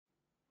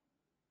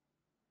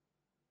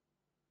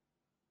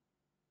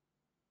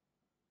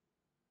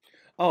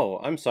Oh,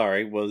 I'm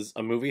sorry, was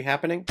a movie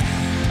happening?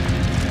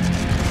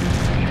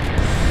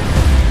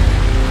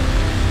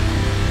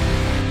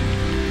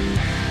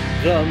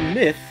 The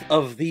Myth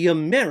of the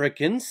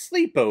American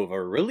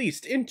Sleepover,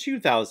 released in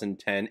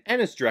 2010 and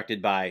is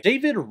directed by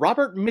David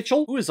Robert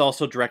Mitchell, who has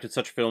also directed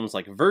such films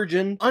like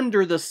Virgin,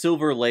 Under the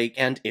Silver Lake,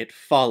 and It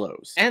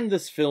Follows. And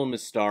this film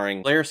is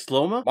starring Claire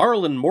Sloma,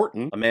 Marlon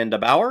Morton, Amanda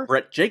Bauer,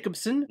 Brett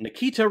Jacobson,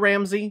 Nikita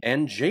Ramsey,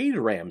 and Jade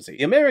Ramsey.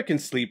 The American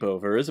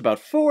Sleepover is about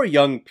four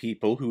young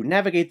people who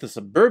navigate the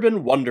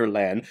suburban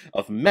wonderland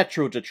of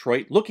Metro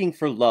Detroit looking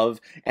for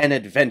love and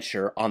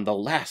adventure on the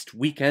last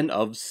weekend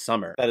of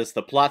summer. That is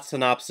the plot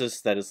synopsis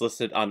that is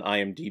listed on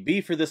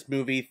IMDb for this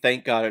movie.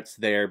 Thank God it's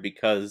there,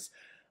 because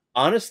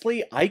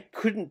honestly, I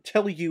couldn't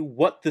tell you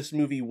what this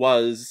movie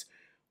was,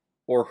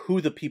 or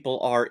who the people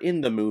are in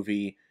the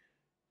movie,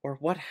 or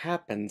what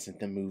happens in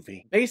the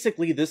movie.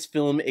 Basically, this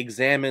film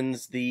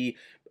examines the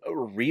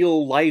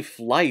real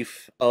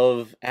life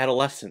of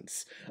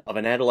adolescence, of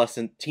an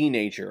adolescent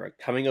teenager, a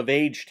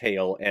coming-of-age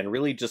tale, and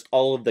really just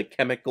all of the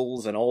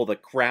chemicals and all the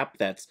crap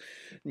that's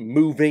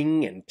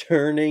moving and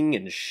turning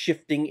and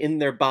shifting in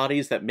their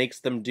bodies that makes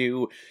them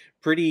do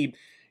pretty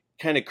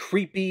kind of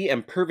creepy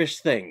and pervish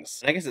things.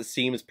 And I guess it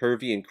seems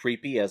pervy and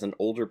creepy as an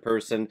older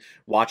person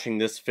watching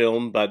this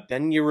film, but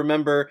then you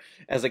remember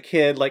as a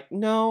kid, like,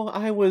 no,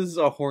 I was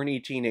a horny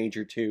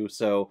teenager too,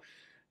 so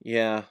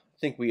yeah,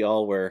 I think we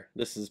all were.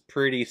 This is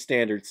pretty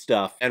standard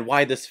stuff. And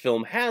why this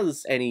film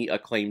has any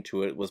acclaim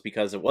to it was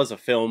because it was a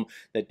film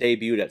that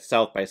debuted at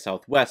South by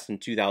Southwest in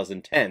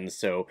 2010,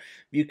 so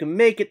if you can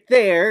make it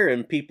there,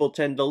 and people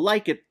tend to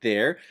like it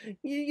there,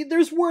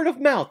 there's word of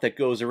mouth that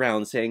goes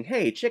around saying,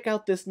 hey, check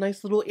out this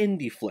nice little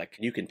indie flick.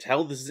 You can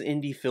tell this is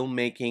indie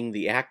filmmaking.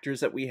 The actors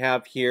that we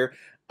have here,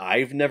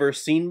 I've never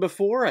seen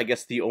before. I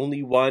guess the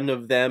only one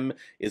of them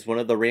is one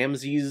of the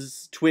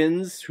Ramses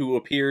twins who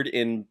appeared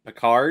in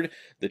Picard,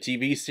 the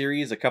TV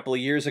series, a couple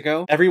of years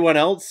ago. Everyone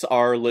else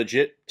are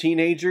legit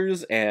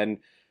teenagers, and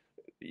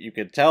you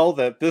can tell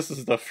that this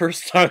is the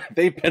first time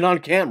they've been on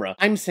camera.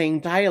 I'm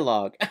saying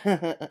dialogue.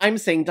 I'm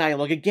saying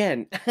dialogue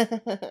again.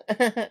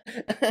 Let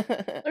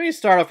me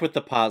start off with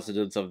the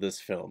positives of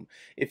this film.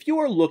 If you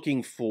are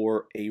looking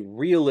for a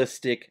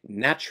realistic,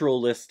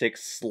 naturalistic,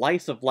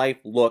 slice-of-life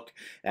look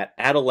at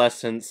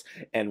adolescence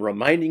and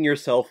reminding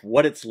yourself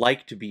what it's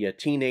like to be a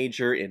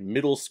teenager in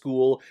middle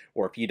school,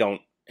 or if you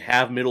don't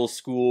have middle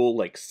school,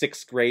 like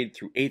 6th grade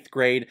through 8th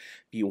grade, if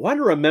you want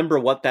to remember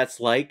what that's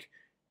like,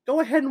 go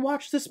ahead and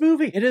watch this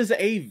movie. It is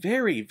a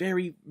very,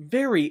 very,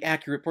 very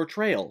accurate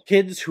portrayal.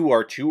 Kids who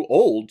are too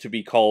old to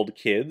be called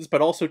kids,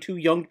 but also too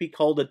young to be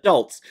called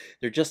adults.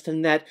 They're just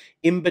in that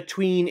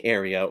in-between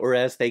area, or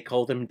as they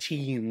call them,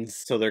 teens.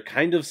 So they're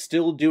kind of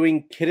still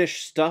doing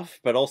kiddish stuff,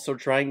 but also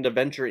trying to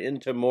venture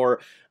into more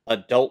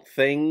adult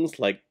things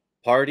like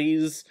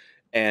parties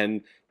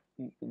and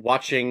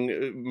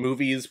watching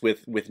movies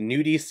with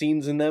nudie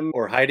scenes in them,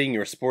 or hiding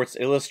your Sports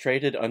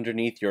Illustrated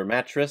underneath your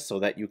mattress so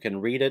that you can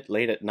read it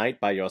late at night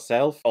by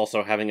yourself.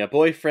 Also having a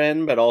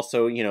boyfriend, but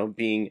also, you know,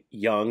 being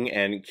young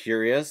and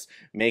curious,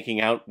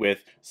 making out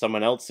with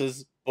someone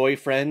else's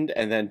boyfriend,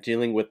 and then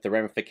dealing with the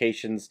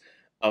ramifications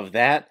of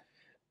that.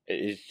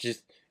 It's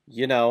just,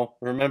 you know,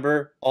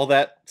 remember all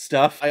that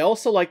stuff? I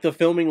also like the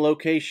filming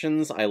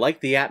locations. I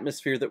like the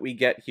atmosphere that we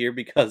get here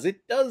because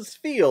it does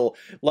feel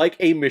like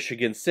a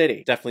Michigan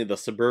city. Definitely the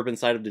suburban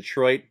side of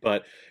Detroit,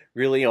 but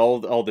really all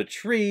the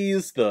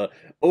trees, the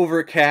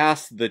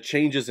overcast, the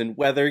changes in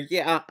weather.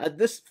 Yeah,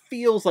 this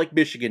feels like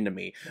Michigan to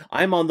me.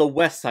 I'm on the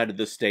west side of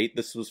the state.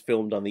 This was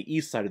filmed on the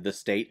east side of the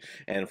state.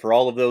 And for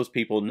all of those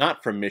people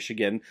not from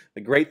Michigan,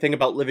 the great thing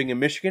about living in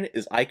Michigan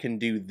is I can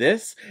do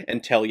this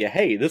and tell you,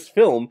 hey, this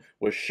film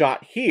was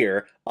shot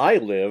here. I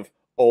live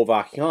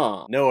over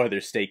here. No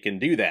other state can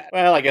do that.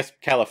 Well, I guess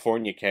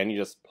California can. You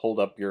just hold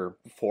up your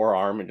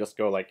forearm and just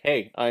go like,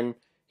 hey, I'm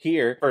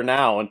here for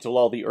now until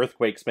all the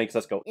earthquakes makes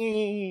us go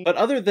ee. But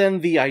other than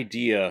the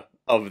idea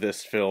of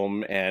this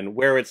film and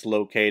where it's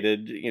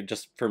located, you know,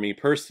 just for me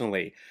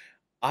personally,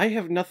 I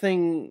have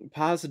nothing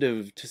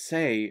positive to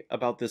say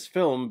about this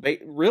film,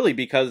 really,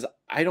 because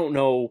I don't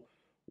know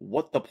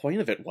what the point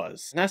of it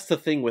was. And that's the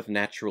thing with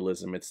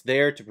naturalism. It's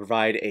there to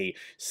provide a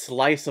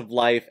slice of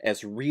life,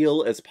 as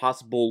real as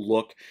possible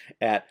look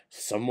at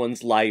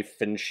someone's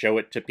life and show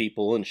it to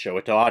people and show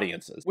it to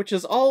audiences, which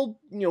is all,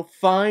 you know,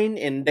 fine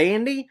and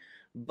dandy.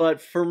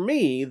 But for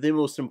me, the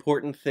most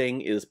important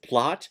thing is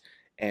plot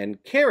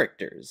and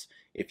characters.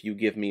 If you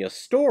give me a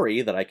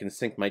story that I can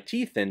sink my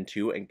teeth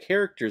into and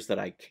characters that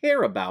I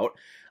care about,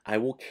 I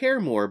will care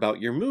more about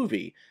your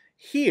movie.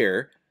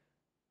 Here,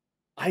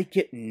 I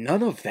get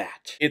none of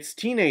that. It's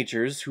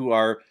teenagers who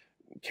are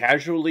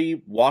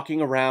casually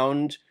walking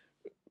around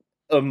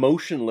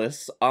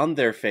emotionless on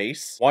their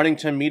face, wanting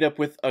to meet up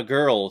with a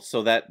girl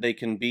so that they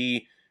can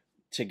be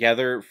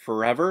together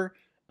forever.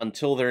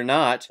 until they're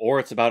not, or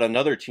it's about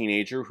another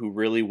teenager who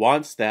really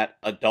wants that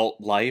adult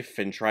life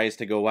and tries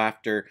to go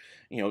after,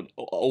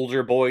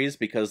 older boys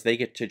because they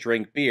get to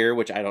drink beer,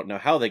 which I don't know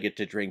how they get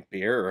to drink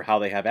beer or how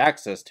they have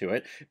access to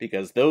it,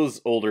 because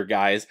those older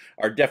guys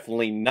are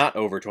definitely not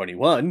over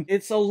 21.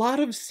 It's a lot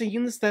of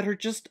scenes that are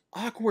just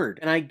awkward,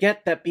 and I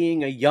get that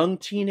being a young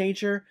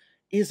teenager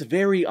is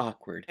very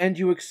awkward, and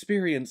you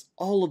experience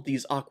all of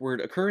these awkward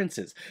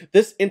occurrences.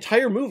 This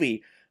entire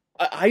movie,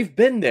 I've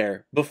been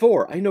there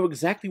before. I know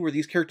exactly where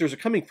these characters are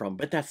coming from,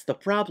 but that's the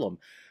problem.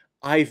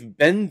 I've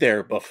been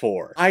there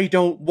before. I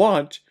don't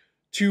want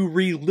to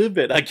relive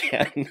it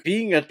again.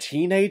 Being a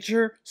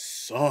teenager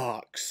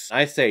sucks.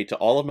 I say to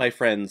all of my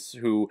friends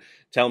who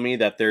tell me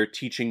that they're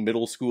teaching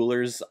middle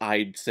schoolers,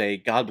 I'd say,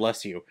 God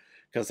bless you.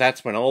 Because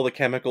that's when all the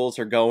chemicals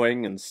are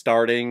going and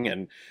starting,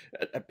 and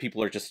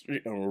people are just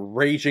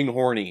raging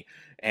horny,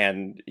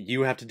 and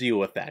you have to deal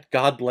with that.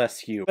 God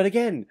bless you. But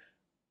again,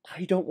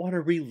 I don't want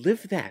to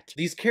relive that.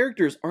 These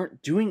characters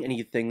aren't doing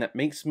anything that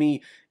makes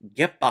me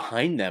get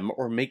behind them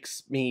or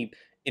makes me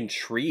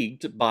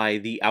intrigued by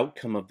the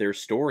outcome of their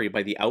story,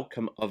 by the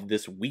outcome of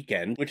this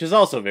weekend, which is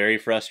also very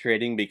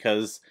frustrating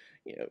because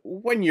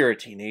when you're a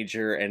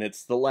teenager and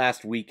it's the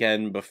last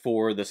weekend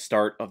before the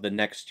start of the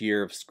next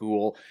year of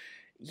school,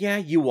 yeah,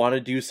 you want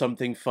to do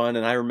something fun,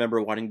 and I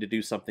remember wanting to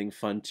do something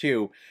fun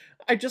too.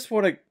 I just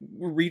want to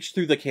reach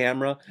through the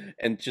camera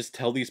and just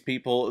tell these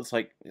people, it's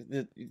like,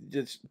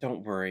 just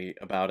don't worry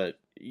about it.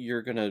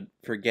 You're gonna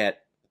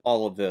forget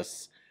all of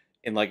this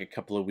in like a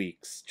couple of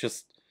weeks.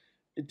 Just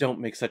don't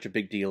make such a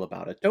big deal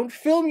about it. Don't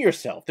film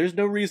yourself. There's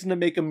no reason to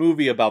make a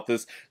movie about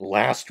this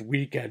last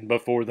weekend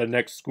before the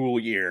next school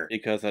year,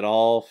 because it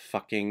all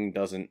fucking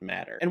doesn't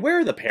matter. And where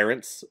are the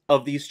parents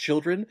of these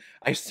children?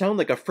 I sound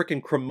like a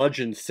frickin'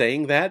 curmudgeon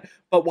saying that,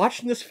 but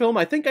watching this film,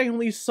 I think I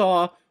only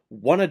saw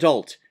one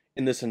adult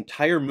in this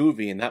entire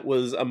movie, and that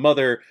was a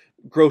mother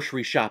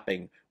grocery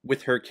shopping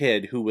with her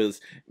kid who was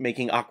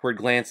making awkward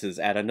glances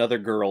at another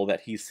girl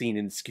that he's seen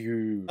in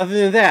school. Other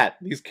than that,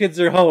 these kids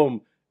are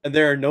home, and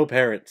there are no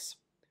parents.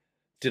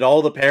 Did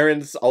all the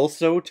parents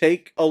also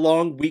take a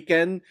long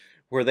weekend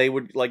where they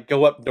would, like,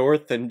 go up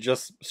north and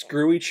just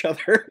screw each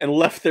other and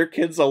left their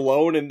kids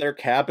alone in their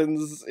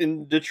cabins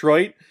in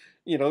Detroit?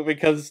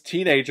 Because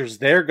teenagers,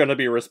 they're gonna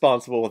be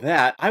responsible with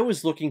that. I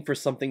was looking for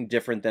something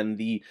different than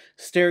the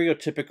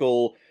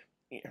stereotypical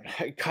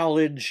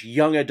college,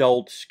 young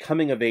adult,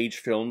 coming-of-age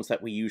films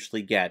that we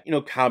usually get.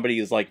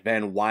 Comedies like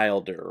Van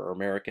Wilder or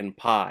American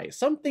Pie.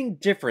 Something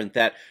different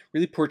that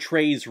really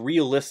portrays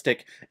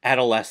realistic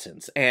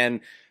adolescence. And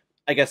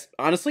I guess,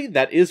 honestly,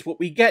 that is what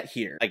we get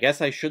here. I guess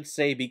I should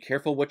say be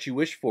careful what you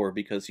wish for,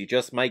 because you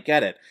just might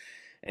get it.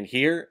 And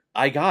here,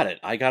 I got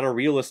it. I got a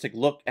realistic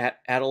look at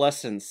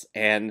adolescence,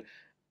 and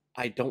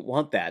I don't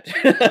want that.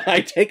 I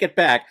take it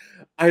back.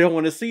 I don't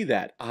want to see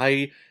that.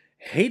 I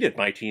hated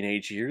my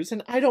teenage years,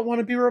 and I don't want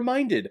to be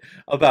reminded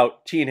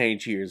about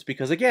teenage years,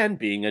 because again,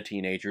 being a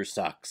teenager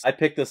sucks. I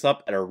picked this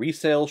up at a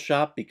resale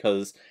shop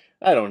because,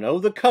 I don't know,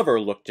 the cover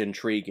looked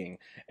intriguing,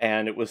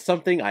 and it was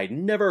something I'd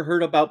never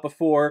heard about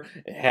before.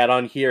 It had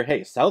on here,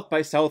 hey, South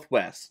by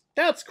Southwest.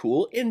 That's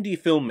cool,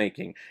 indie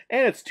filmmaking,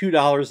 and it's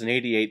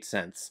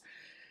 $2.88.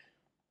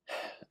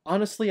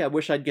 Honestly, I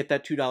wish I'd get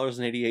that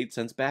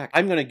 $2.88 back.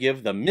 I'm gonna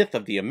give The Myth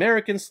of the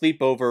American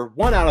Sleepover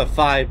 1 out of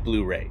 5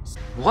 Blu-rays.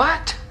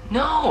 What?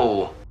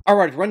 No!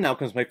 Alright, run now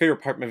comes my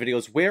favorite part of my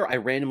videos, where I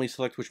randomly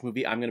select which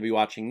movie I'm going to be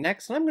watching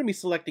next, and I'm going to be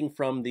selecting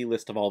from the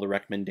list of all the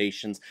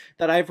recommendations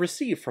that I've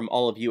received from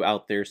all of you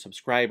out there,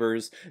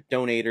 subscribers,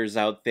 donators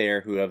out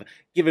there who have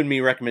given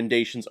me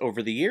recommendations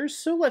over the years,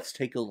 so let's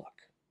take a look.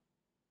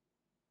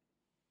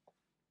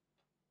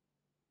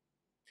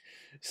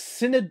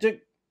 Synecdoche,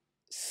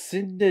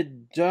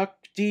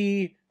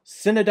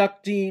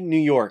 New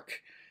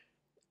York.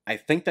 I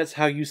think that's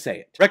how you say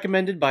it.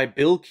 Recommended by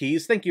Bill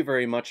Keys. Thank you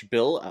very much,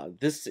 Bill.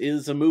 This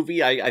is a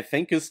movie I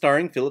think is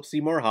starring Philip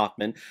Seymour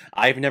Hoffman.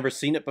 I've never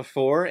seen it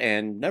before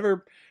and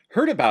never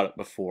heard about it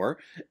before.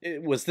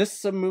 Was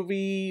this a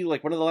movie,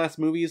 like one of the last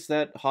movies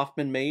that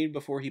Hoffman made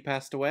before he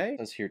passed away? It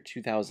says here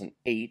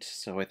 2008,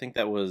 so I think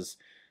that was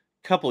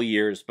couple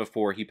years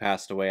before he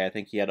passed away. I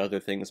think he had other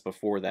things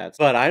before that.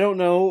 But I don't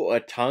know a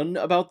ton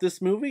about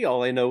this movie.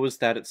 All I know is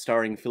that it's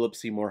starring Philip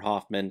Seymour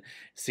Hoffman.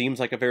 Seems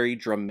like a very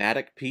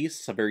dramatic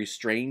piece, a very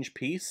strange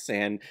piece,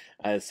 and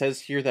it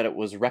says here that it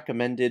was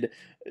recommended.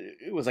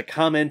 It was a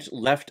comment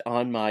left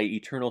on my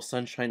Eternal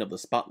Sunshine of the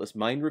Spotless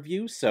Mind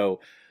review,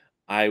 so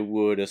I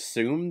would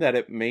assume that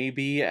it may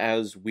be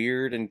as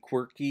weird and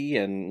quirky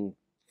and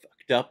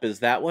up as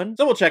that one,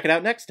 so we'll check it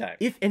out next time.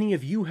 If any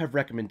of you have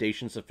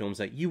recommendations of films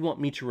that you want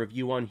me to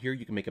review on here,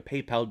 you can make a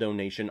PayPal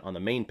donation on the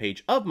main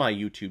page of my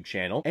YouTube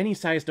channel. Any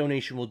size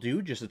donation will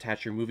do. Just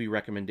attach your movie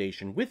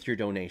recommendation with your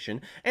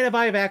donation, and if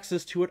I have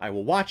access to it, I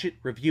will watch it,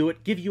 review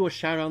it, give you a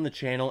shout out on the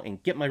channel,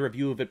 and get my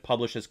review of it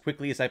published as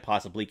quickly as I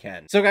possibly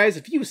can. So guys,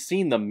 if you've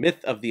seen The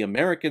Myth of the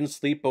American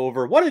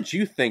Sleepover, what did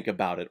you think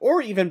about it? Or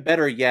even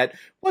better yet,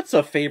 What's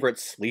a favorite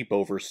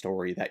sleepover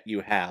story that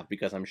you have?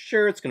 Because I'm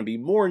sure it's going to be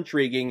more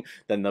intriguing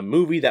than the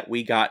movie that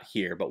we got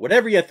here. But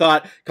whatever you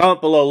thought,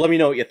 comment below, let me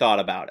know what you thought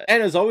about it.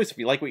 And as always, if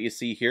you like what you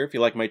see here, if you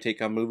like my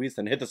take on movies,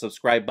 then hit the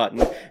subscribe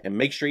button and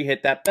make sure you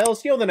hit that bell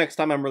so you know the next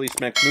time I'm releasing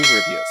my next movie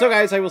review. So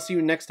guys, I will see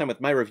you next time with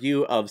my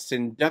review of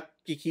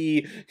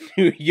Synecdoche,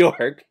 New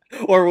York,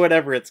 or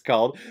whatever it's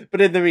called.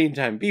 But in the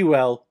meantime, be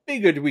well, be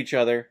good to each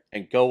other,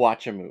 and go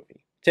watch a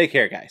movie. Take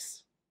care,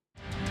 guys.